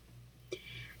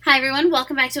Hi everyone,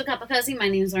 welcome back to A Cup of Cozy. My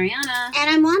name is Ariana. And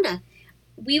I'm Wanda.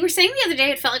 We were saying the other day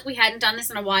it felt like we hadn't done this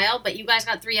in a while, but you guys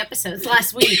got 3 episodes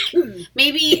last week.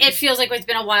 Maybe it feels like it's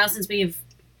been a while since we've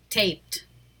taped.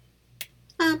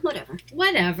 Whatever.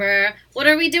 Whatever. What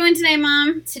are we doing today,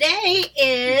 Mom? Today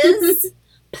is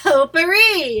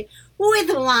Potpourri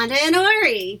with Wanda and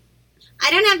Ori.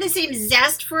 I don't have the same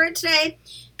zest for it today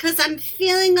because I'm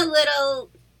feeling a little,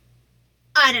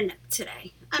 I don't know,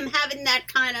 today. I'm having that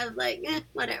kind of like,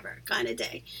 whatever kind of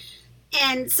day.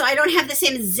 And so I don't have the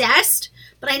same zest,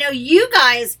 but I know you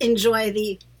guys enjoy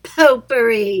the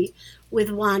Potpourri with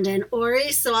Wanda and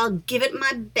Ori, so I'll give it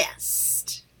my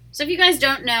best. So if you guys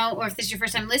don't know, or if this is your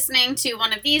first time listening to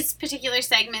one of these particular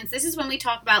segments, this is when we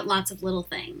talk about lots of little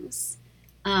things.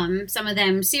 Some of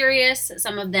them serious,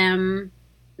 some of them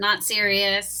not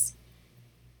serious,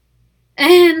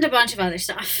 and a bunch of other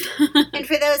stuff. And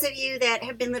for those of you that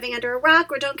have been living under a rock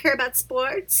or don't care about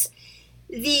sports,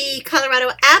 the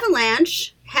Colorado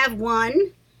Avalanche have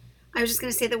won, I was just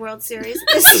going to say the World Series,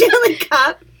 the Stanley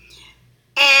Cup,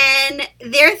 and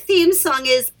their theme song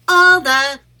is All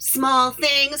the Small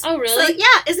Things. Oh, really? So,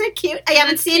 yeah, isn't it cute? I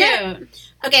haven't seen it.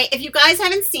 Okay, if you guys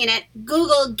haven't seen it,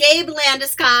 Google Gabe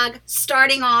Landeskog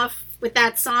starting off with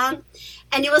that song,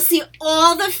 and you will see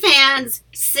all the fans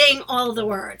sing all the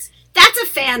words. That's a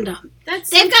fandom.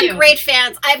 They've got great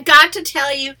fans. I've got to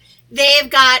tell you, they've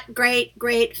got great,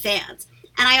 great fans.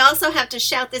 And I also have to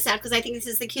shout this out because I think this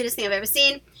is the cutest thing I've ever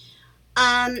seen.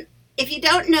 If you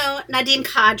don't know Nadim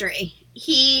Kadri,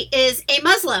 he is a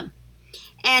Muslim.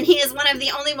 And he is one of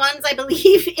the only ones, I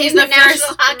believe, in the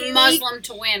National Hockey League. Muslim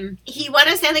to win. He won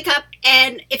a Stanley Cup.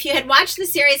 And if you had watched the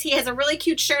series, he has a really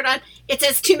cute shirt on. It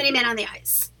says, "Too many men on the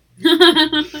ice."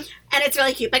 And it's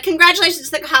really cute. But congratulations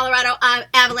to the Colorado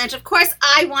Avalanche. Of course,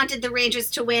 I wanted the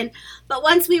Rangers to win. But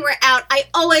once we were out, I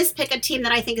always pick a team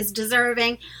that I think is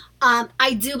deserving.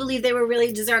 I do believe they were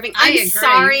really deserving. I'm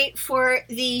sorry for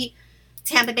the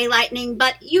Tampa Bay Lightning,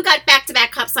 but you got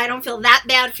back-to-back cups, so I don't feel that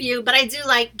bad for you. But I do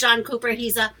like John Cooper.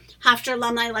 He's a Hofstra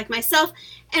alumni like myself.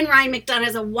 And Ryan McDonough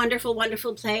is a wonderful,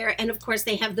 wonderful player. And, of course,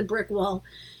 they have the brick wall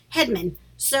Hedman.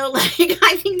 So, I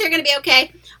think they're going to be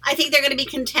okay. I think they're going to be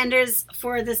contenders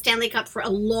for the Stanley Cup for a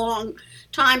long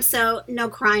time, so no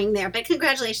crying there. But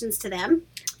congratulations to them.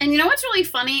 And you know what's really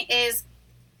funny is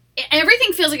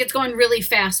everything feels like it's going really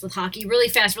fast with hockey, really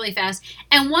fast, really fast.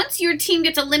 And once your team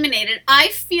gets eliminated, I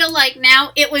feel like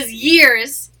now it was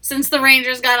years since the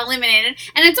Rangers got eliminated,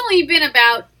 and it's only been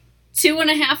about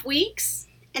 2.5 weeks.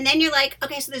 And then you're like,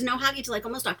 okay, so there's no hockey till like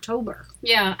almost October.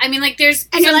 Yeah, I mean, like there's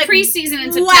some preseason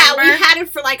in September. Wow, we had it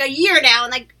for like a year now,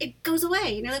 and like it goes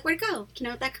away. You know, like where'd it go? You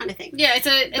know, that kind of thing. Yeah, it's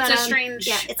a strange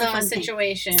it's a fun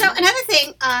situation. So another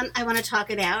thing I want to talk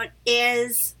about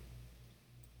is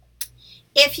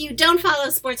if you don't follow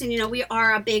sports, and you know we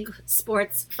are a big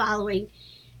sports following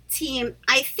team,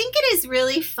 I think it is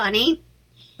really funny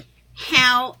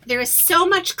how there is so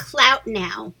much clout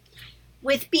now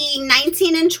with being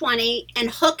 19 and 20 and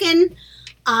hooking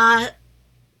a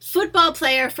football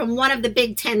player from one of the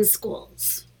Big Ten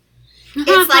schools.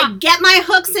 It's like, get my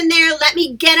hooks in there, let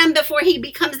me get him before he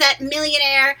becomes that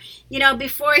millionaire, you know,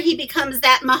 before he becomes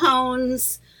that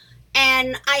Mahomes.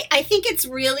 And I think it's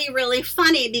really, really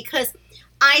funny because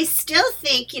I still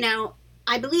think, you know,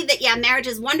 I believe that, yeah, marriage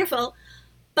is wonderful,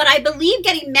 but I believe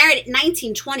getting married at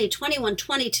 19, 20, 21,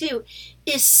 22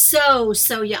 is so,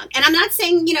 so young. And I'm not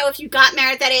saying, you know, if you got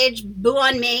married at that age, boo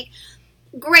on me.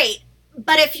 Great.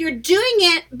 But if you're doing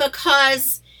it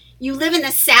because you live in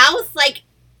the South, like,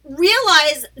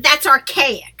 realize that's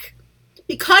archaic.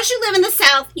 Because you live in the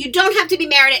South, you don't have to be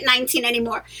married at 19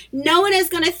 anymore. No one is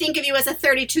going to think of you as a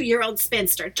 32-year-old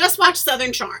spinster. Just watch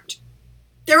Southern Charmed.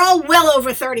 They're all well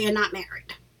over 30 and not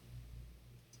married.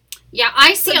 Yeah,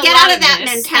 I see so a get lot out of that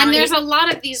this, mentality. and there's a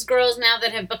lot of these girls now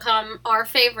that have become our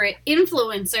favorite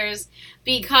influencers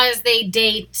because they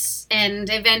date and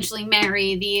eventually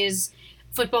marry these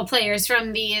football players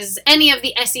from any of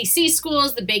the SEC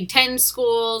schools, the Big Ten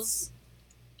schools.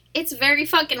 It's very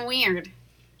fucking weird.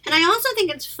 And I also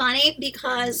think it's funny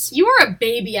because you were a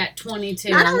baby at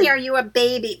 22. Not only are you a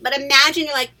baby, but imagine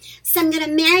you're like, so I'm going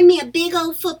to marry me a big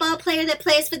old football player that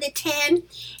plays for the 10,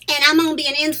 and I'm going to be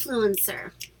an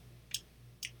influencer.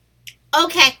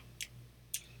 Okay.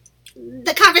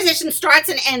 The conversation starts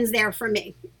and ends there for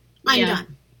me. I'm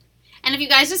done. And if you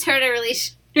guys just heard a really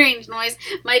strange noise,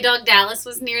 my dog Dallas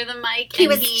was near the mic. He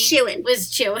was chewing.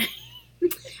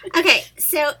 Okay,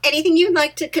 so anything you'd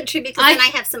like to contribute? Because then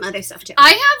I have some other stuff too.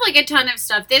 I have like a ton of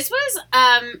stuff. This was,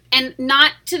 and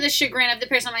not to the chagrin of the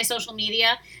person on my social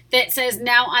media that says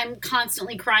now I'm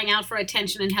constantly crying out for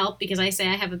attention and help because I say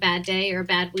I have a bad day or a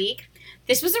bad week.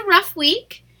 This was a rough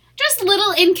week. just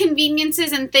little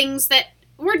inconveniences and things that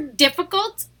were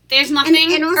difficult. There's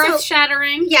nothing and also,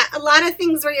 earth-shattering. Yeah, a lot of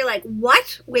things where you're like,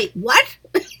 what? Wait, what?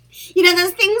 You know,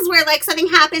 those things where, like, something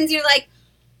happens, you're like,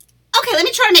 okay, let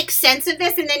me try to make sense of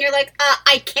this, and then you're like,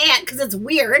 I can't, because it's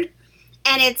weird,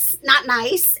 and it's not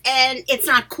nice, and it's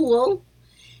not cool,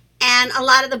 and a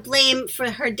lot of the blame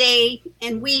for her day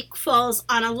and week falls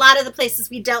on a lot of the places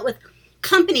we dealt with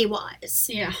company-wise.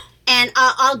 Yeah. And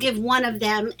I'll give one of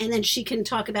them, and then she can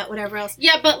talk about whatever else.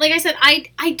 Yeah, but like I said,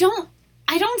 I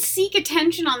don't seek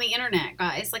attention on the internet,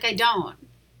 guys. Like, I don't.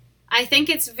 I think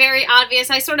it's very obvious.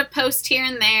 I sort of post here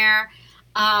and there.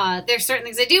 There's certain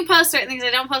things I do post, certain things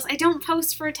I don't post. I don't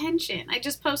post for attention. I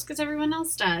just post because everyone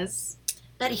else does.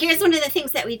 But here's one of the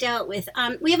things that we dealt with.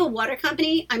 We have a water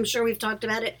company. I'm sure we've talked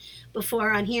about it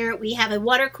before on here. We have a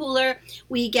water cooler.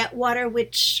 We get water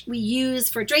which we use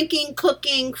for drinking,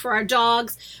 cooking, for our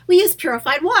dogs. We use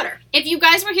purified water. If you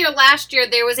guys were here last year,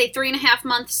 there was a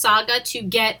 3.5-month saga to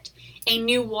get a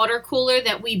new water cooler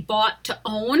that we bought to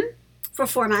own. For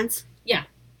 4 months. Yeah.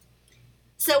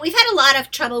 So we've had a lot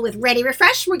of trouble with Ready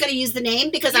Refresh. We're going to use the name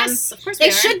because yes, of course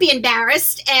they should be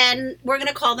embarrassed, and we're going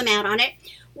to call them out on it.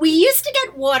 We used to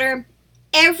get water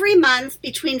every month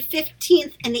between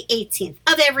 15th and the 18th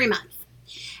of every month.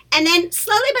 And then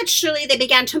slowly but surely they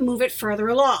began to move it further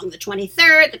along, the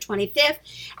 23rd, the 25th.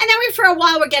 And then for a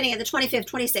while we're getting it the 25th,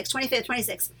 26th, 25th,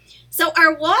 26th. So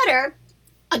our water,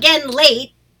 again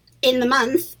late in the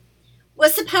month,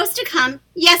 was supposed to come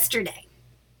yesterday.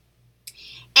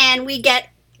 And we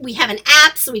have an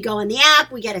app, so we go on the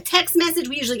app, we get a text message,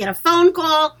 we usually get a phone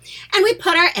call, and we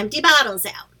put our empty bottles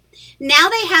out. Now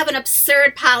they have an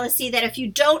absurd policy that if you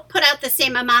don't put out the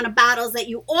same amount of bottles that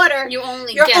you order, you're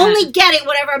only getting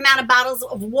whatever amount of bottles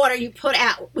of water you put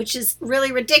out, which is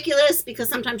really ridiculous because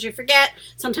sometimes you forget,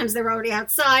 sometimes they're already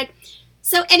outside.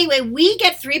 So anyway, we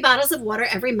get 3 bottles of water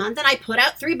every month, and I put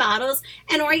out 3 bottles,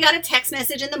 and Ori got a text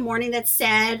message in the morning that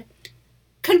said,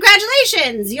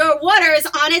 congratulations, your water is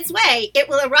on its way. It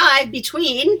will arrive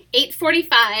between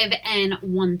 8:45 and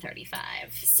 1:35.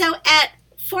 So at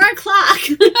 4 o'clock,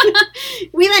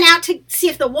 we went out to see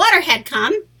if the water had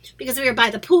come because we were by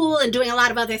the pool and doing a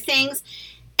lot of other things.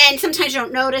 And sometimes you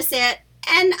don't notice it.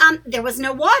 And there was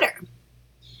no water.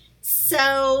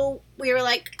 So we were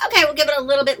like, okay, we'll give it a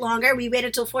little bit longer. We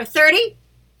waited till 4:30.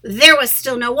 There was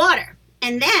still no water.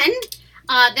 And then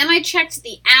I checked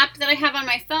the app that I have on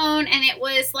my phone, and it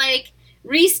was like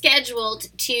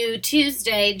rescheduled to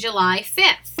Tuesday, July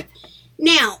 5th.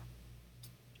 Now,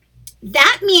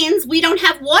 that means we don't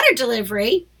have water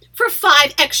delivery for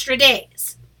 5 extra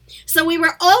days. So we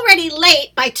were already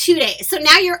late by 2 days. So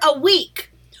now you're a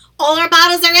week. All our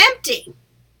bottles are empty.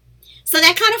 So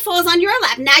that kind of falls on your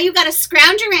lap. Now you've got to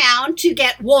scrounge around to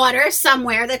get water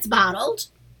somewhere that's bottled.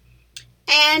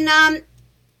 And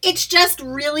it's just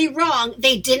really wrong.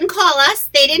 They didn't call us.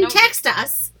 They didn't text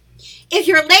us. If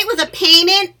you're late with a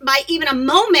payment by even a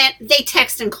moment, they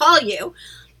text and call you.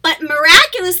 But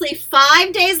miraculously,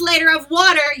 5 days later of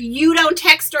water, you don't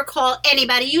text or call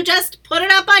anybody. You just put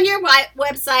it up on your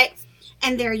website,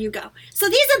 and there you go. So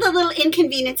these are the little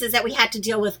inconveniences that we had to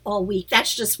deal with all week.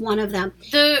 That's just one of them.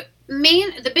 The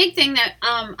big thing that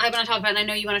I want to talk about, and I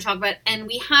know you want to talk about, and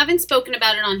we haven't spoken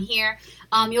about it on here.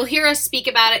 You'll hear us speak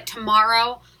about it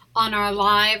tomorrow on our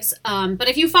lives. But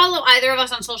if you follow either of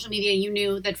us on social media, you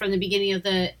knew that from the beginning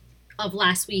of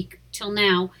last week till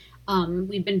now,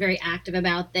 we've been very active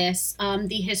about this.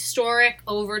 The historic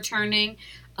overturning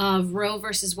of Roe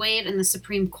versus Wade in the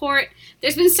Supreme Court.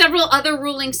 There's been several other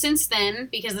rulings since then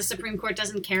because the Supreme Court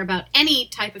doesn't care about any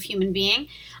type of human being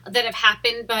that have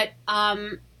happened. But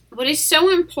what is so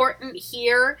important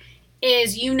here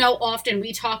is, often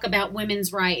we talk about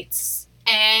women's rights.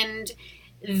 And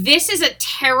this is a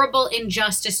terrible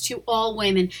injustice to all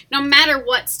women, no matter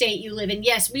what state you live in.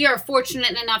 Yes, we are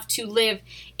fortunate enough to live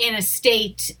in a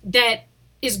state that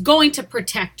is going to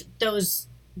protect those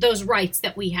rights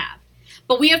that we have.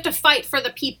 But we have to fight for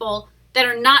the people that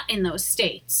are not in those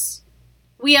states.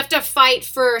 We have to fight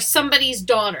for somebody's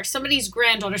daughter, somebody's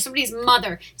granddaughter, somebody's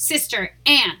mother, sister,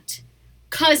 aunt,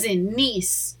 cousin,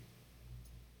 niece.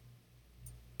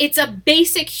 It's a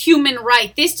basic human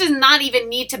right. This does not even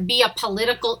need to be a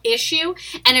political issue.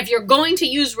 And if you're going to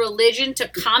use religion to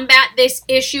combat this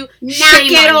issue,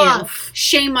 shame on you.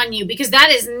 Shame on you, because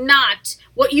that is not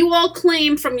what you all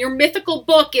claim from your mythical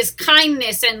book is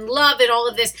kindness and love and all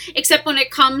of this, except when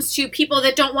it comes to people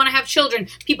that don't want to have children,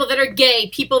 people that are gay,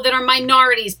 people that are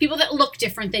minorities, people that look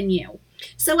different than you.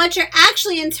 So what you're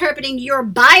actually interpreting your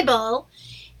Bible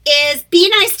is be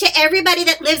nice to everybody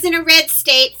that lives in a red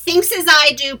state, thinks as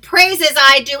I do, prays as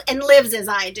I do, and lives as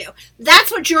I do.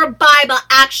 That's what your Bible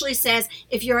actually says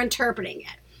if you're interpreting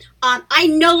it. I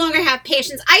no longer have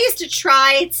patience. I used to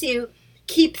try to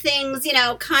keep things,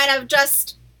 kind of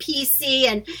just PC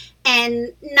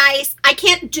and nice. I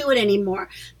can't do it anymore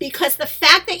because the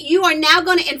fact that you are now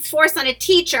going to enforce on a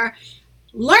teacher,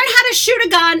 learn how to shoot a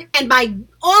gun and by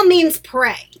all means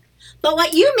pray. But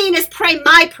what you mean is pray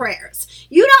my prayers.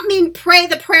 You don't mean pray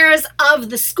the prayers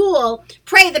of the school,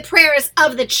 pray the prayers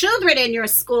of the children in your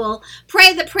school,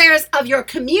 pray the prayers of your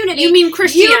community. You mean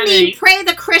Christianity. You mean pray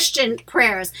the Christian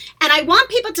prayers. And I want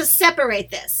people to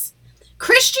separate this.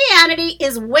 Christianity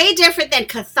is way different than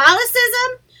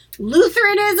Catholicism,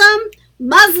 Lutheranism,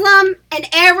 Muslim, and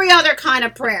every other kind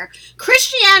of prayer.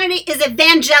 Christianity is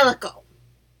evangelical.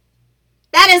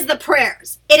 That is the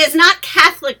prayers. It is not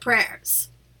Catholic prayers.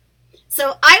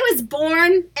 So I was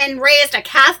born and raised a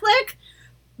Catholic.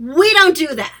 We don't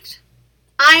do that.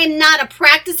 I am not a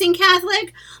practicing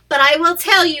Catholic, but I will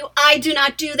tell you, I do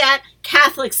not do that.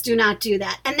 Catholics do not do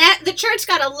that. And that the church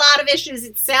got a lot of issues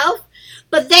itself,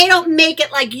 but they don't make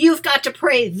it like you've got to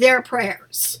pray their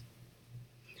prayers.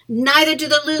 Neither do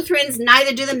the Lutherans,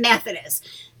 neither do the Methodists.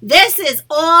 This is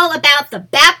all about the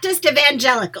Baptist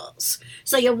evangelicals.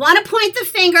 So you want to point the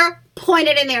finger, point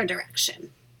it in their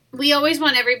direction. We always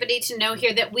want everybody to know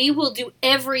here that we will do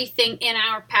everything in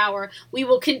our power. We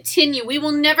will continue. We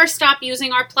will never stop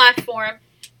using our platform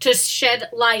to shed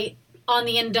light on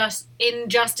the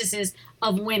injustices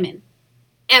of women.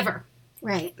 Ever.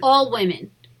 Right. All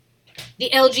women. The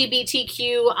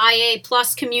LGBTQIA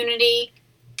plus community,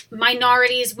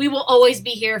 minorities, we will always be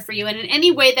here for you. And in any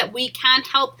way that we can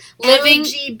help living...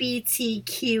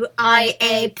 LGBTQIA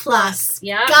plus.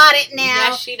 Yep. Got it now.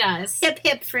 Yes, she does. Hip,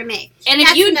 hip for me. And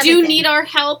if you do need our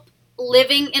help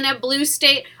living in a blue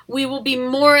state, we will be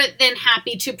more than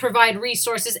happy to provide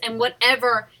resources and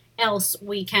whatever else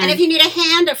we can. And if you need a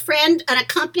hand, a friend, an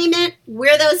accompaniment,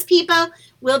 we're those people.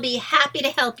 We'll be happy to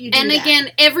help you do that. And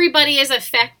again, everybody is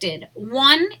affected.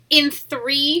 1 in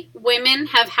 3 women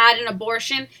have had an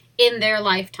abortion in their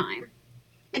lifetime.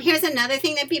 And here's another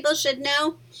thing that people should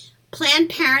know. Planned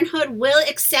Parenthood will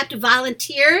accept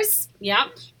volunteers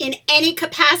in any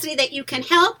capacity that you can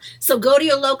help. So go to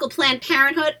your local Planned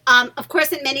Parenthood. Of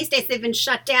course, in many states, they've been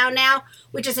shut down now,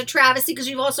 which is a travesty because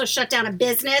you've also shut down a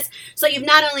business. So you've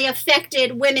not only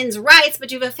affected women's rights, but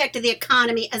you've affected the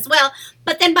economy as well.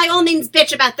 But then by all means,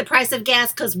 bitch about the price of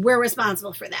gas because we're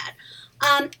responsible for that.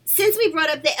 Since we brought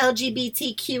up the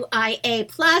LGBTQIA+,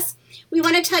 we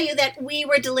want to tell you that we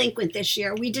were delinquent this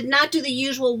year. We did not do the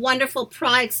usual wonderful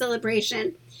Pride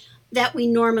celebration that we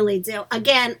normally do.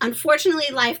 Again, unfortunately,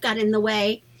 life got in the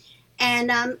way,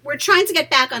 and we're trying to get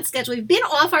back on schedule. We've been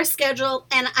off our schedule,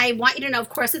 and I want you to know, of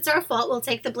course, it's our fault. We'll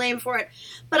take the blame for it.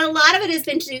 But a lot of it has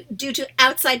been due to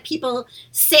outside people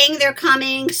saying they're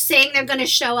coming, saying they're going to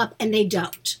show up, and they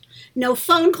don't. No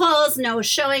phone calls, no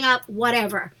showing up,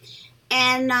 whatever.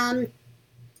 And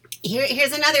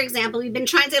here's another example. We've been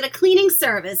trying to get a cleaning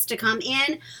service to come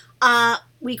in.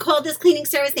 We called this cleaning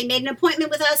service. They made an appointment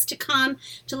with us to come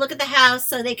to look at the house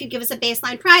so they could give us a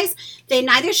baseline price. They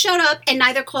neither showed up and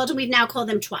neither called, and we've now called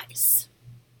them twice.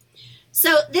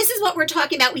 So this is what we're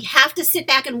talking about. We have to sit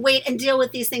back and wait and deal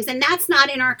with these things, and that's not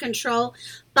in our control.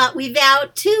 But we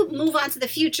vowed to move on to the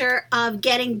future of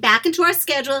getting back into our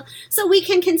schedule so we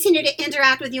can continue to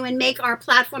interact with you and make our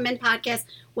platform and podcast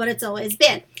what it's always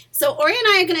been. So Ori and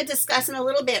I are going to discuss in a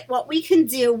little bit what we can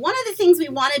do. One of the things we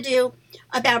want to do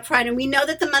about Pride, and we know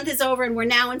that the month is over and we're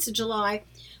now into July,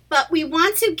 but we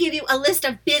want to give you a list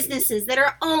of businesses that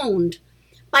are owned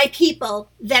by people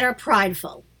that are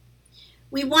prideful.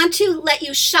 We want to let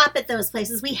you shop at those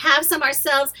places. We have some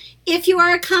ourselves. If you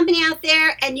are a company out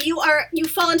there and you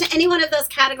fall into any one of those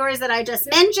categories that I just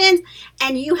mentioned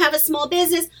and you have a small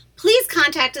business, please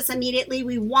contact us immediately.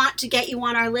 We want to get you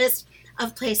on our list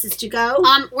of places to go.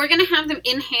 We're going to have them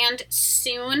in hand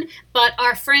soon, but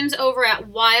our friends over at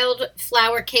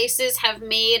Wildflower Cases have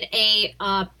made a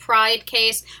Pride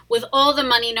case with all the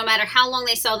money, no matter how long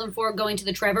they sell them for, going to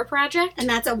the Trevor Project. And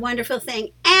that's a wonderful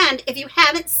thing. And if you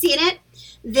haven't seen it,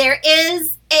 there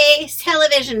is a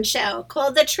television show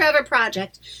called The Trevor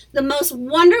Project. The most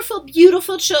wonderful,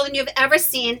 beautiful children you've ever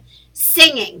seen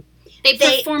singing. They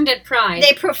performed at Pride.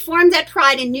 They performed at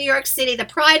Pride in New York City, the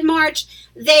Pride March.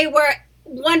 They were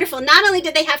wonderful. Not only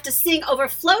did they have to sing over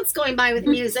floats going by with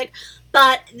music,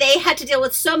 but they had to deal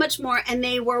with so much more, and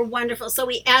they were wonderful. So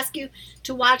we ask you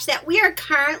to watch that. We are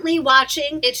currently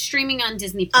watching... It's streaming on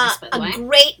Disney Plus, by the way. A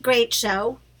great, great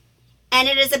show. And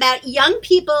it is about young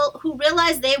people who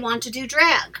realize they want to do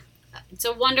drag. It's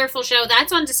a wonderful show.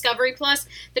 That's on Discovery Plus.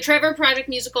 The Trevor Project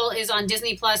musical is on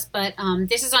Disney Plus, but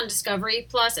this is on Discovery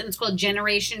Plus, and it's called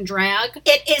Generation Drag.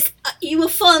 It is. You will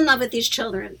fall in love with these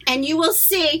children, and you will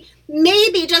see.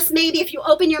 Maybe, just maybe, if you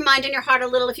open your mind and your heart a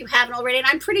little, if you haven't already, and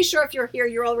I'm pretty sure if you're here,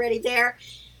 you're already there,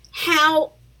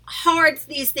 how hard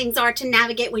these things are to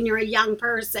navigate when you're a young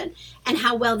person and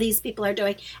how well these people are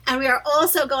doing. And we are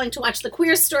also going to watch The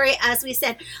Queer Story, as we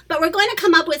said, but we're going to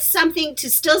come up with something to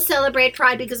still celebrate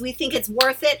Pride because we think it's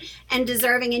worth it and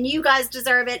deserving, and you guys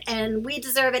deserve it, and we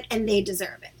deserve it, and they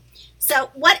deserve it.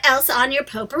 So what else on your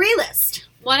potpourri list?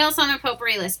 What else on our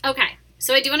potpourri list? Okay.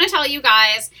 So I do want to tell you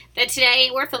guys that today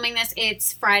we're filming this.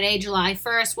 It's Friday, July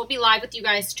 1st. We'll be live with you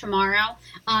guys tomorrow.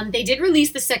 They did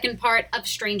release the second part of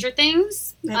Stranger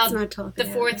Things. Let's not talk the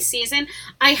about fourth it. season.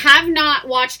 I have not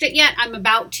watched it yet. I'm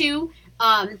about to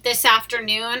this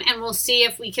afternoon, and we'll see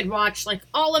if we could watch like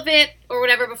all of it or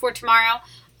whatever before tomorrow.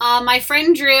 My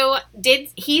friend Drew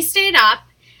he stayed up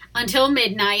until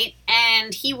midnight,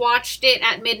 and he watched it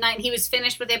at midnight. He was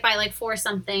finished with it by like 4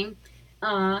 something.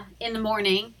 In the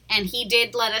morning, and he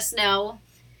did let us know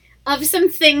of some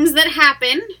things that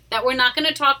happened that we're not going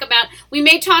to talk about. We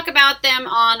may talk about them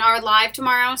on our live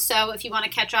tomorrow, so if you want to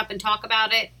catch up and talk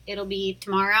about it, it'll be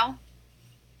tomorrow.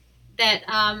 That,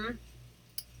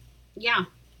 yeah,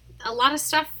 a lot of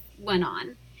stuff went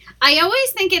on. I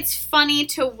always think it's funny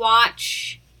to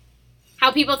watch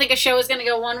how people think a show is going to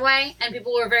go one way, and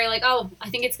people were very like, oh,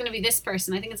 I think it's going to be this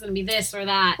person. I think it's going to be this or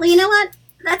that. Well, you know what?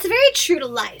 That's very true to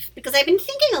life because I've been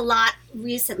thinking a lot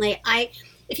recently.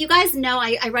 If you guys know,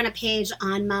 I run a page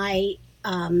on my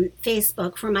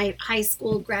Facebook for my high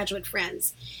school graduate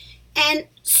friends. And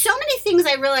so many things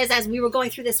I realized as we were going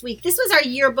through this week. This was our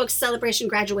yearbook celebration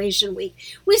graduation week.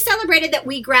 We celebrated that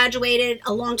we graduated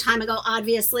a long time ago,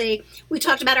 obviously. We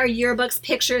talked about our yearbooks,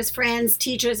 pictures, friends,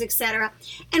 teachers, etc.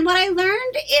 And what I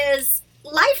learned is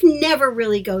life never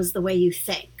really goes the way you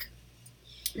think.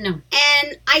 No.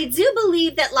 And I do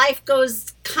believe that life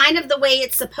goes kind of the way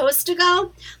it's supposed to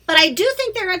go. But I do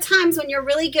think there are times when you're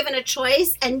really given a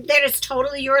choice and that is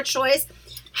totally your choice.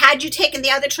 Had you taken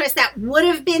the other choice, that would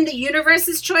have been the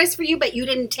universe's choice for you, but you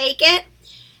didn't take it.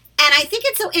 And I think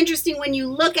it's so interesting when you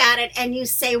look at it and you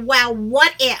say, wow,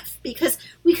 what if? Because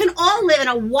we can all live in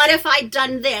a what if I'd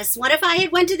done this? What if I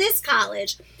had went to this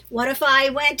college? What if I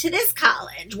went to this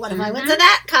college? What if I went to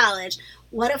that college?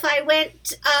 What if I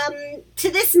went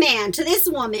to this man, to this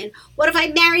woman? What if I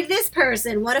married this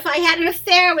person? What if I had an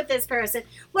affair with this person?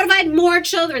 What if I had more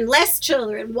children, less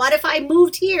children? What if I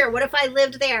moved here? What if I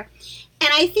lived there? And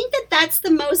I think that that's the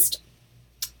most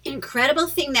incredible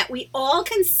thing that we all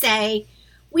can say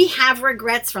we have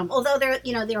regrets from. Although there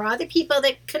are other people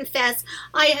that confess,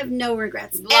 I have no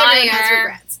regrets. Liar. Everyone has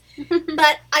regrets.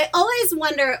 But I always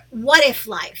wonder, what if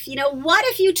life? What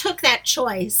if you took that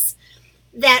choice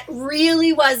that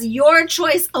really was your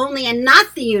choice only and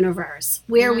not the universe?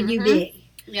 Where would you be?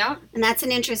 Yeah. And that's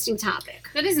an interesting topic.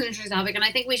 That is an interesting topic, and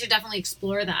I think we should definitely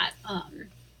explore that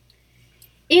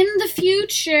in the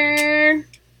future.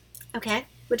 Okay.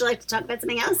 Would you like to talk about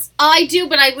something else? I do,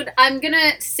 but I'm going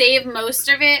to save most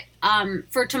of it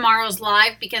for tomorrow's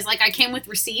live because, I came with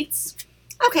receipts.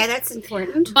 Okay, that's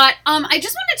important. But I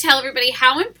just want to tell everybody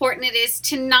how important it is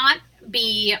to not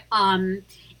be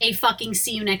a fucking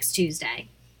see you next Tuesday.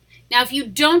 Now, if you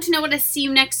don't know what a see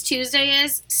you next Tuesday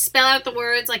is, spell out the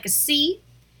words like a C,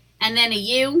 and then a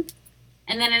U,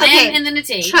 and then an N, and then a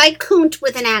T. Try kunt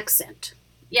with an accent.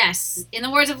 Yes, in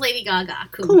the words of Lady Gaga,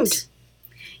 kunt.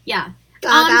 Yeah.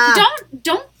 Gaga.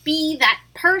 Don't be that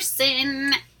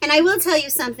person. And I will tell you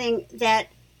something that,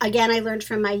 again, I learned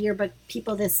from my yearbook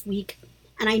people this week,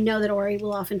 and I know that Ori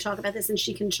will often talk about this and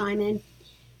she can chime in.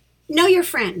 Know your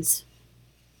friends.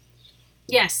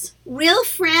 Yes. Real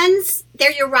friends,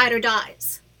 they're your ride or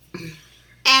dies.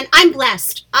 And I'm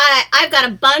blessed. I've got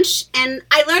a bunch, and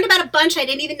I learned about a bunch I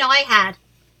didn't even know I had.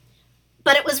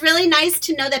 But it was really nice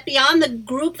to know that beyond the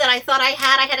group that I thought I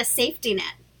had a safety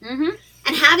net. Mm-hmm.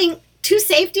 And having 2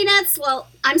 safety nets, well,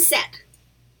 I'm set.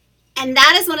 And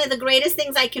that is one of the greatest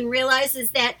things I can realize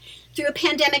is that through a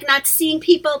pandemic, not seeing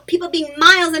people being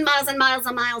miles and miles and miles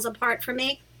and miles apart from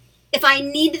me, if I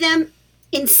need them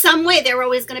in some way, they're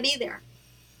always going to be there.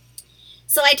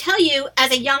 So I tell you,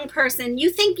 as a young person, you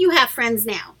think you have friends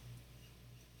now.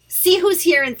 See who's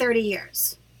here in 30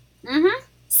 years. Mm-hmm.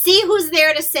 See who's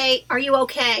there to say, are you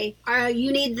okay?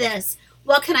 You need this?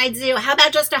 What can I do? How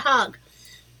about just a hug?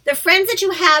 The friends that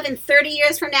you have in 30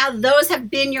 years from now, those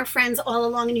have been your friends all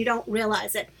along and you don't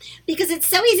realize it. Because it's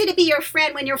so easy to be your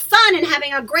friend when you're fun and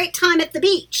having a great time at the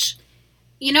beach.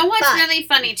 You know what's But- really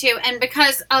funny too, and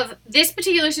because of this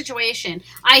particular situation,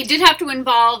 I did have to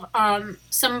involve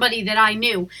somebody that I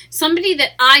knew, somebody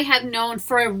that I have known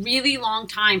for a really long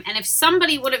time. And if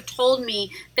somebody would have told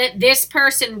me that this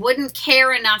person wouldn't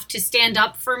care enough to stand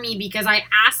up for me because I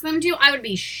asked them to, I would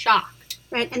be shocked.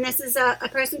 Right, and this is a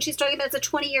person she's talking about. It's a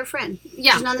 20-year friend.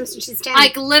 Yeah. She's known them since she's 10.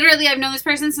 Like, literally, I've known this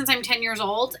person since I'm 10 years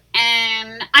old,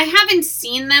 and I haven't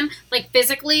seen them, like,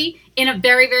 physically in a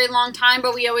very, very long time,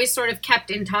 but we always sort of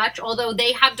kept in touch, although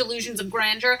they have delusions of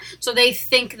grandeur, so they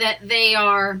think that they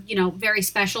are, you know, very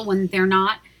special when they're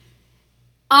not.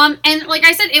 And like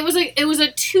I said, it was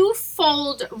a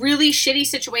twofold really shitty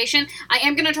situation. I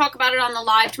am going to talk about it on the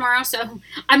live tomorrow, so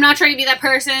I'm not trying to be that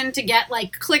person to get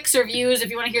like clicks or views if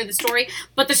you want to hear the story.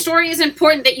 But the story is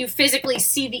important that you physically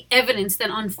see the evidence that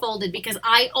unfolded, because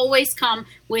I always come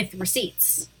with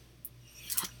receipts.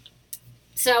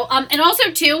 So, and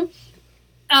also too,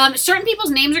 certain people's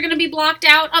names are going to be blocked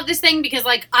out of this thing because,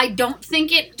 like, I don't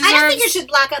think it deserves... I don't think you should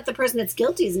block out the person that's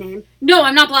guilty's name. No,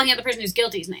 I'm not blocking out the person who's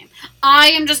guilty's name. I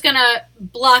am just going to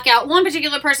block out one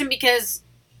particular person because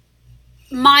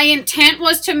my intent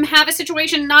was to have a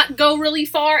situation not go really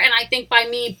far, and I think by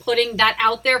me putting that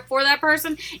out there for that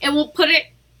person, it will put it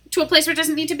to a place where it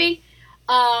doesn't need to be.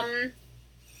 But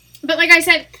like I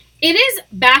said, it is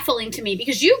baffling to me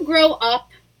because you grow up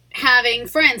having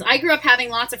friends. I grew up having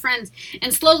lots of friends,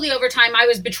 and slowly over time I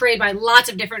was betrayed by lots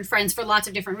of different friends for lots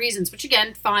of different reasons, which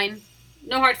again, fine,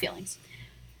 no hard feelings.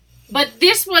 But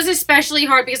this was especially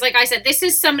hard because, like I said, this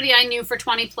is somebody I knew for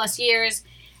 20 plus years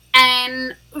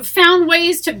and found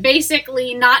ways to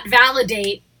basically not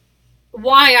validate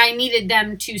why I needed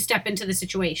them to step into the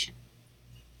situation.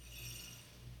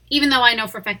 Even though I know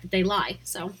for a fact that they lie.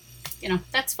 So, you know,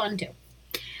 that's fun too.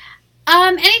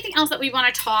 Anything else that we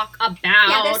want to talk about?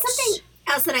 Yeah, there's something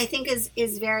else that I think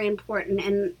is very important,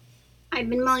 and I've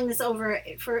been mulling this over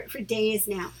for days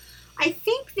now. I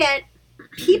think that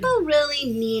people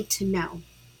really need to know,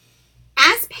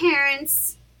 as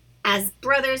parents, as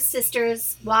brothers,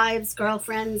 sisters, wives,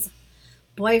 girlfriends,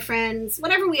 boyfriends,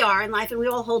 whatever we are in life, and we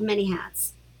all hold many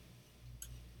hats,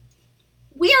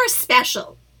 we are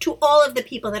special to all of the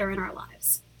people that are in our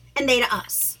lives, and they to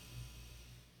us.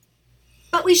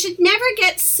 But we should never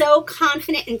get so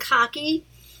confident and cocky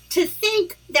to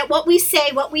think that what we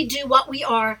say, what we do, what we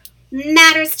are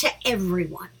matters to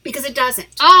everyone, because it doesn't.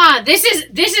 This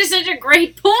is such a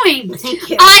great point. Thank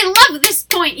you. I love this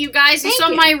point, you guys. You Thank saw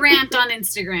you. my rant on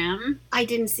Instagram. I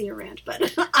didn't see a rant,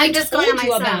 but I I'm just told going on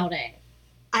you myself. about it.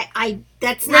 I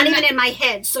that's not even in my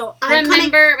head. So I'm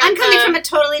coming Remember, from a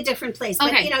totally different place.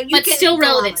 But, Okay, you know, you but can still go on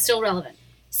relevant. with it. Still relevant.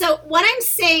 So what I'm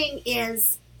saying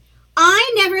is,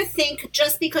 I never think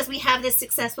just because we have this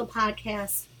successful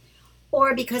podcast,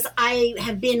 or because I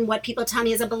have been what people tell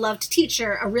me is a beloved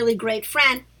teacher, a really great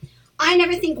friend, I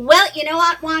never think, well, you know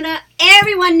what, Wanda?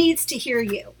 Everyone needs to hear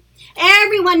you.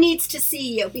 Everyone needs to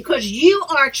see you because you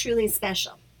are truly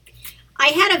special. I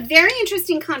had a very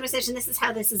interesting conversation, this is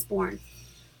how this is born,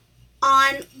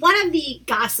 on one of the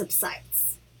gossip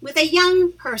sites with a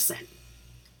young person.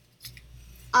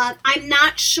 I'm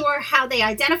not sure how they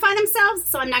identify themselves,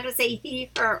 so I'm not going to say he,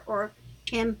 her, or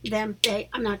him, them, they.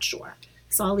 I'm not sure.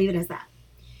 So I'll leave it as that.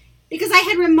 Because I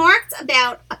had remarked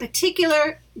about a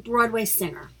particular Broadway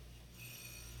singer,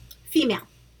 female.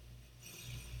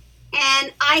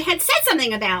 And I had said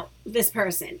something about this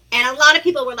person. And a lot of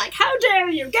people were like, how dare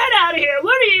you? Get out of here.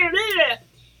 What are you doing?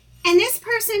 And this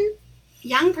person,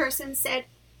 young person, said,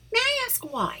 may I ask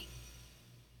why?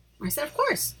 I said, of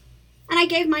course. And I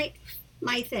gave my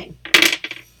thing.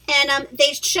 And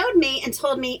they showed me and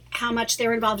told me how much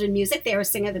they're involved in music. They are a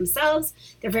singer themselves.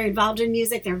 They're very involved in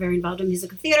music. They're very involved in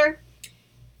musical theater.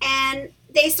 And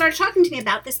they started talking to me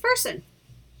about this person.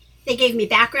 They gave me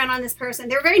background on this person.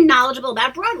 They were very knowledgeable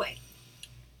about Broadway.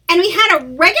 And we had a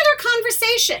regular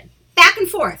conversation, back and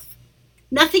forth.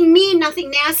 Nothing mean,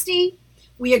 nothing nasty.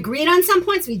 We agreed on some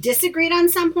points. We disagreed on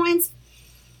some points.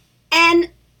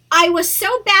 And I was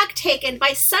so back-taken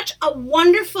by such a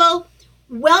wonderful,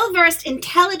 well-versed,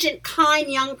 intelligent,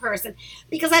 kind young person.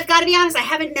 Because I've got to be honest, I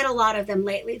haven't met a lot of them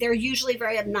lately. They're usually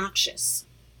very obnoxious.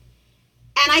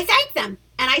 And I thanked them.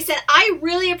 And I said, I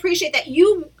really appreciate that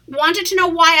you wanted to know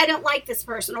why I don't like this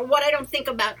person, or what I don't think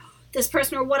about this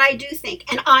person, or what I do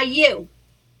think. And you.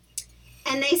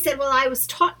 And they said, well, I was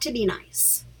taught to be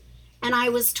nice. And I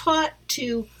was taught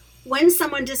to, when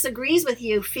someone disagrees with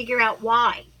you, figure out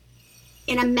why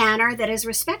in a manner that is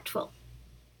respectful.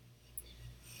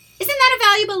 Isn't that a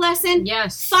valuable lesson?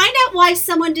 Yes. Find out why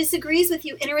someone disagrees with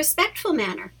you in a respectful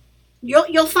manner.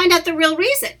 You'll find out the real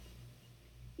reason.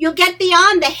 You'll get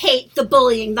beyond the hate, the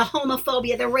bullying, the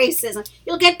homophobia, the racism.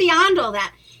 You'll get beyond all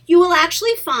that. you will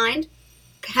actually find,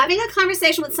 having a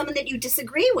conversation with someone that you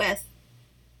disagree with,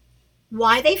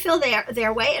 why they feel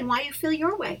their way and why you feel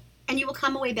your way. And you will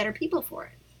come away better people for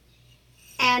it.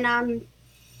 And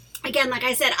again, like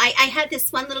I said, I had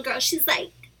this one little girl. She's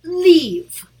like,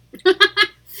 leave. And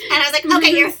I was like,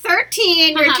 okay, you're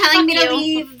 13. You're telling me to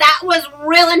leave. That was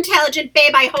real intelligent,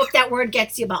 babe. I hope that word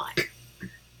gets you by.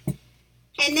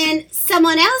 And then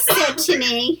someone else said to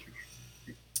me,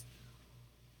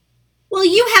 well,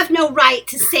 you have no right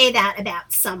to say that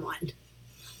about someone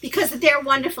because they're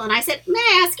wonderful. And I said, may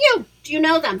I ask you, do you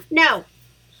know them? No.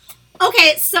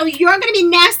 Okay, so you're going to be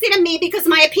nasty to me because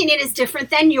my opinion is different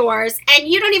than yours, and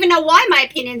you don't even know why my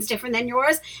opinion is different than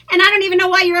yours, and I don't even know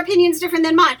why your opinion is different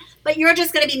than mine, but you're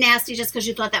just going to be nasty just because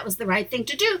you thought that was the right thing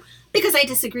to do because I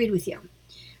disagreed with you.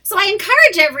 So I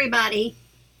encourage everybody,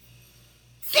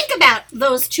 think about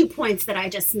those 2 points that I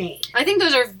just made. I think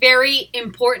those are very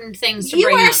important things to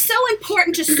bring up. You are so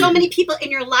important to so many people in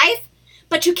your life,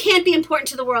 but you can't be important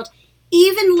to the world.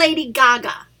 Even Lady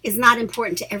Gaga is not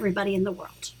important to everybody in the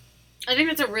world. I think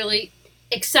that's a really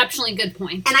exceptionally good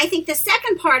point. And I think the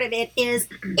second part of it is,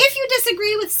 if you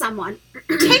disagree with someone,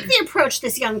 take the approach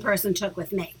this young person took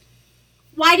with me.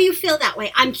 Why do you feel that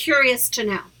way? I'm curious to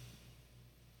know.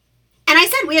 And I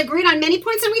said we agreed on many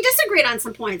points and we disagreed on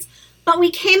some points. But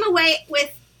we came away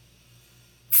with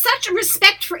such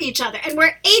respect for each other. And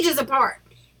we're ages apart.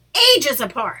 Ages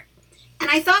apart. And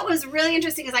I thought what was really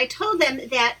interesting is I told them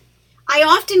that I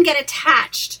often get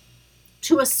attached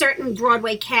to a certain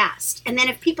Broadway cast. And then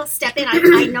if people step in,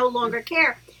 I no longer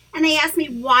care. And they asked me,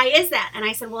 why is that? And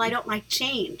I said, well, I don't like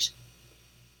change.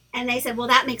 And they said, well,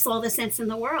 that makes all the sense in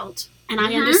the world. And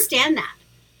I understand that.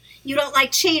 You don't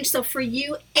like change. So for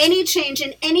you, any change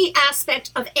in any aspect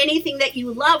of anything that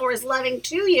you love or is loving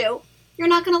to you, you're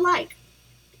not going to like.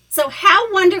 So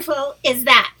how wonderful is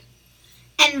that?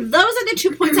 And those are the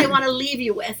 2 points I want to leave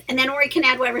you with. And then Ori can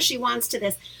add whatever she wants to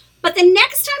this. But the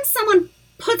next time someone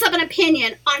puts up an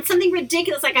opinion on something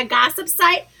ridiculous like a gossip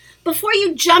site, before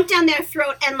you jump down their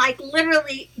throat and like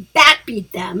literally bat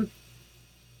beat them,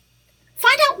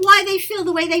 find out why they feel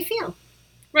the way they feel.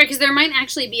 Right, because there might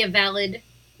actually be a valid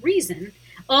reason.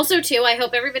 Also, too, I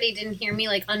hope everybody didn't hear me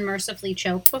like unmercifully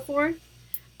choke before,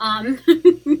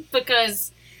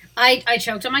 because I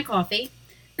choked on my coffee.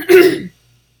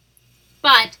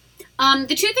 But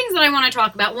the 2 things that I want to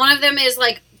talk about, one of them is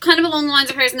like kind of along the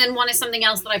lines of hers, and then one is something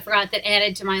else that I forgot that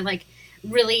added to my like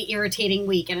really irritating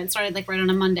week, and it started like right on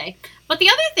a Monday. But the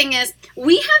other thing is,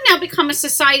 we have now become a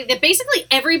society that basically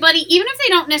everybody, even if they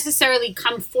don't necessarily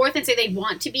come forth and say they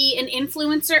want to be an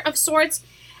influencer of sorts,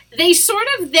 they sort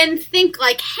of then think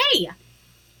like, hey,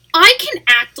 I can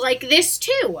act like this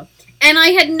too. And I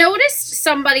had noticed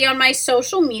somebody on my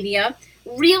social media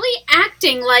really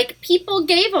acting like people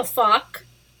gave a fuck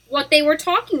what they were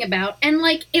talking about. And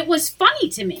like, it was funny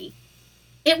to me.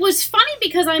 It was funny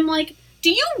because I'm like,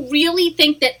 do you really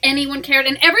think that anyone cared?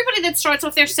 And everybody that starts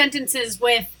off their sentences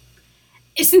with,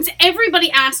 since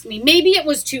everybody asked me, maybe it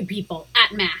was 2 people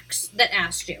at max that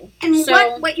asked you. And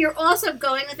so, what you're also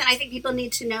going with, and I think people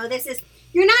need to know this, is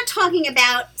you're not talking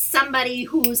about somebody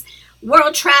who's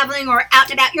world traveling or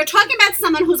out and about. You're talking about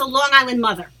someone who's a Long Island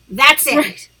mother. That's it.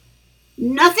 Right.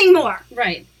 Nothing more.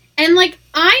 Right. And, like,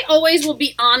 I always will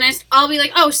be honest. I'll be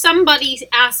like, oh, somebody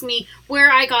asked me where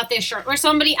I got this shirt. Or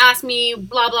somebody asked me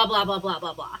blah, blah, blah, blah, blah,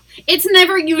 blah, blah. It's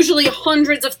never usually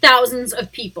hundreds of thousands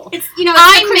of people. It's,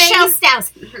 it's Michelle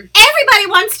Staus. Everybody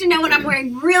wants to know what I'm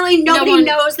wearing. Really, nobody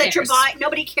knows that you're buying.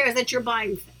 Nobody cares that you're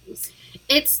buying things.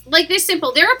 It's like this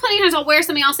simple. There are plenty of times I'll wear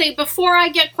something. I'll say, before I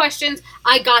get questions,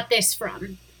 I got this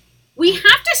from. We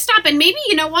have to stop. And maybe,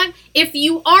 you know what? If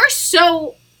you are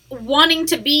so wanting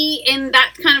to be in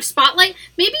that kind of spotlight,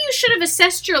 maybe you should have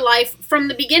assessed your life from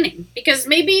the beginning, because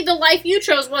maybe the life you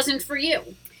chose wasn't for you.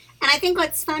 And I think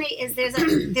what's funny is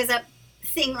there's a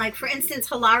thing like, for instance,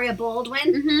 Hilaria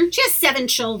Baldwin. She has 7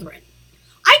 children.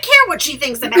 I care what she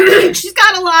thinks about kids. She's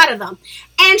got a lot of them,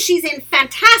 and she's in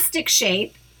fantastic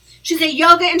shape. She's a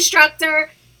yoga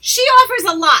instructor. She offers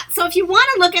a lot. So if you want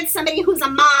to look at somebody who's a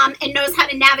mom and knows how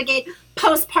to navigate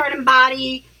postpartum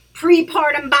body,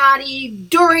 prepartum body,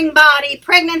 during body,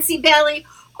 pregnancy belly,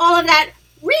 all of that,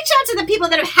 reach out to the people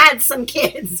that have had some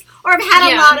kids or have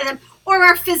had a lot of them, or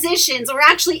are physicians or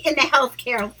actually in the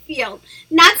healthcare field,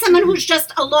 not someone who's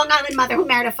just a Long Island mother who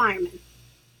married a fireman.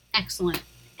 Excellent.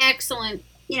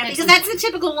 Because that's the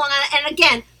typical Long Island. And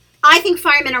again, I think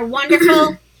firemen are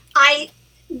wonderful.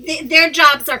 Their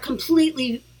jobs are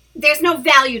completely, there's no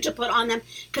value to put on them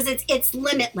because it's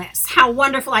limitless how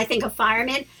wonderful I think of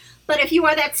firemen. But if you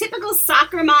are that typical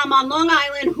soccer mom on Long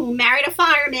Island who married a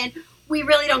fireman, we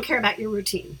really don't care about your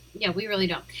routine. Yeah, we really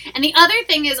don't. And the other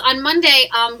thing is, on Monday,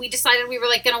 we decided we were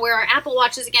like going to wear our Apple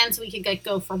Watches again so we could like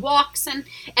go for walks and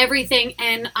everything.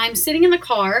 And I'm sitting in the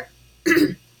car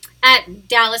at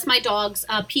Dallas, my dog's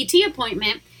PT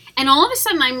appointment, and all of a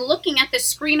sudden I'm looking at the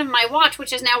screen of my watch,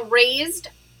 which is now raised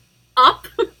up.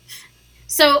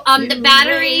 So the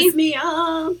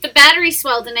battery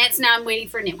swelled in it, so now I'm waiting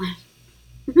for a new one.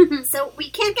 So we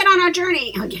can't get on our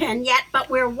journey again yet, but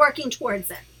we're working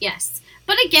towards it. Yes.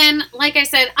 But again, like I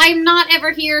said, I'm not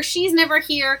ever here. She's never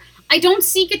here. I don't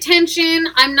seek attention.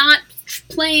 I'm not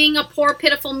playing a poor,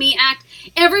 pitiful me act.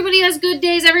 Everybody has good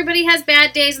days. Everybody has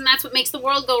bad days. And that's what makes the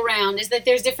world go round, is that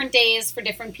there's different days for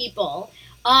different people.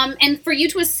 And for you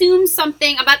to assume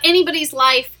something about anybody's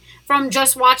life from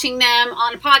just watching them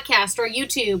on a podcast or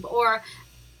YouTube or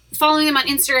following them on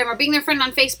Instagram or being their friend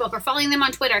on Facebook or following them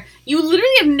on Twitter, you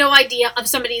literally have no idea of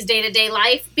somebody's day-to-day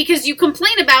life because you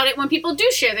complain about it when people do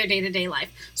share their day-to-day life.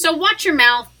 So watch your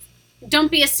mouth. Don't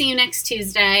be a see you next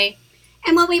Tuesday.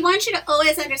 And what we want you to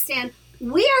always understand,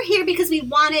 we are here because we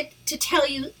wanted to tell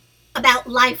you about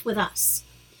life with us.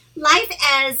 Life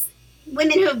as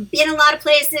women who have been a lot of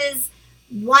places,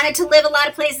 wanted to live a lot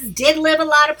of places, did live a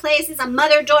lot of places, a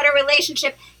mother-daughter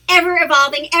relationship, ever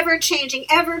evolving, ever changing,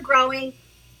 ever growing,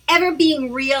 ever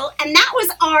being real. And that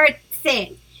was our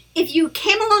thing. If you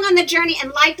came along on the journey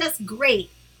and liked us, great.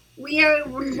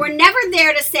 We're never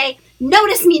there to say,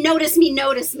 notice me, notice me,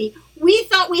 notice me. We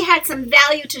thought we had some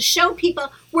value to show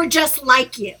people we're just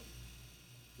like you.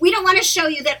 We don't want to show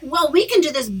you that, well, we can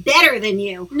do this better than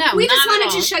you. No, we just not at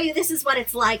wanted all. to show you this is what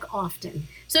it's like often.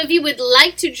 So if you would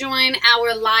like to join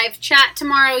our live chat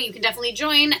tomorrow, you can definitely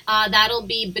join. That'll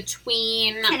be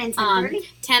between 10 and 10:30.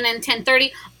 10 and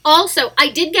 10:30. Also,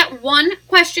 I did get one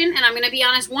question, and I'm going to be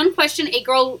honest, one question. A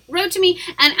girl wrote to me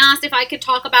and asked if I could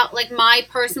talk about like my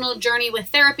personal journey with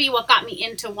therapy, what got me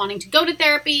into wanting to go to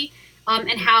therapy,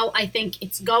 and how I think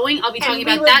it's going. I'll be talking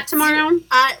about that tomorrow.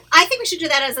 I think we should do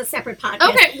that as a separate podcast.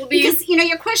 Okay. Because,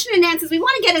 your question and answers, we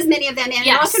want to get as many of them in. Yes.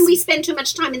 And often we spend too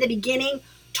much time in the beginning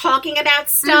talking about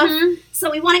stuff. Mhm. So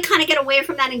we want to kind of get away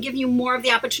from that and give you more of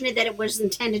the opportunity that it was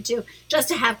intended to, just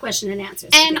to have question and answers.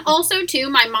 And also, too,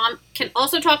 my mom can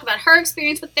also talk about her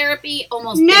experience with therapy,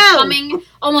 almost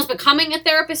becoming a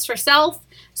therapist herself.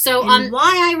 So and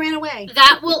why I ran away.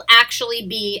 that will actually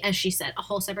be, as she said, a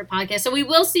whole separate podcast. So we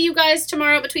will see you guys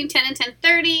tomorrow between 10 and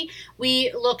 10:30.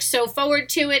 We look so forward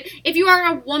to it. If you are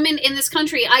a woman in this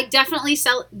country, I definitely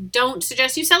don't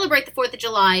suggest you celebrate the 4th of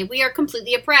July. We are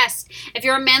completely oppressed. If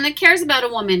you're a man that cares about a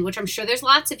woman, which I'm sure there's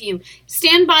lots of you,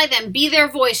 stand by them, be their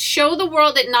voice, show the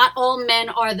world that not all men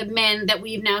are the men that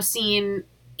we've now seen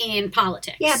in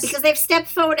politics. Yeah, because they've stepped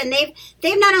forward and they've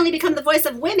not only become the voice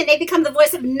of women, they've become the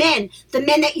voice of men, the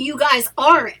men that you guys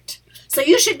aren't. So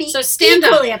you should be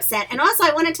equally upset. And also,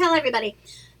 I want to tell everybody,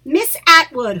 Miss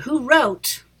Atwood, who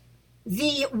wrote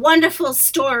the wonderful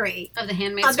story of The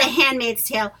Handmaid's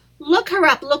Tale, look her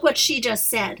up. Look what she just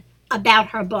said about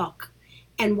her book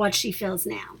and what she feels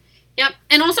now. Yep.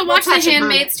 And also watch The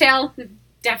Handmaid's Tale.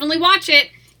 Definitely watch it.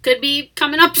 Could be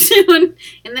coming up soon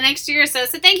in the next year or so.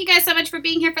 So thank you guys so much for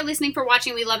being here, for listening, for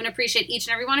watching. We love and appreciate each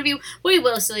and every one of you. We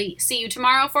will see you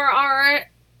tomorrow for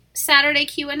our Saturday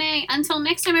Q&A. Until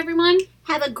next time, everyone.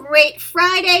 Have a great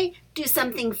Friday. Do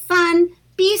something fun.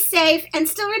 Be safe. And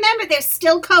still remember, there's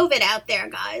still COVID out there,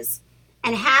 guys.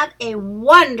 And have a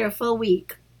wonderful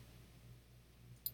week.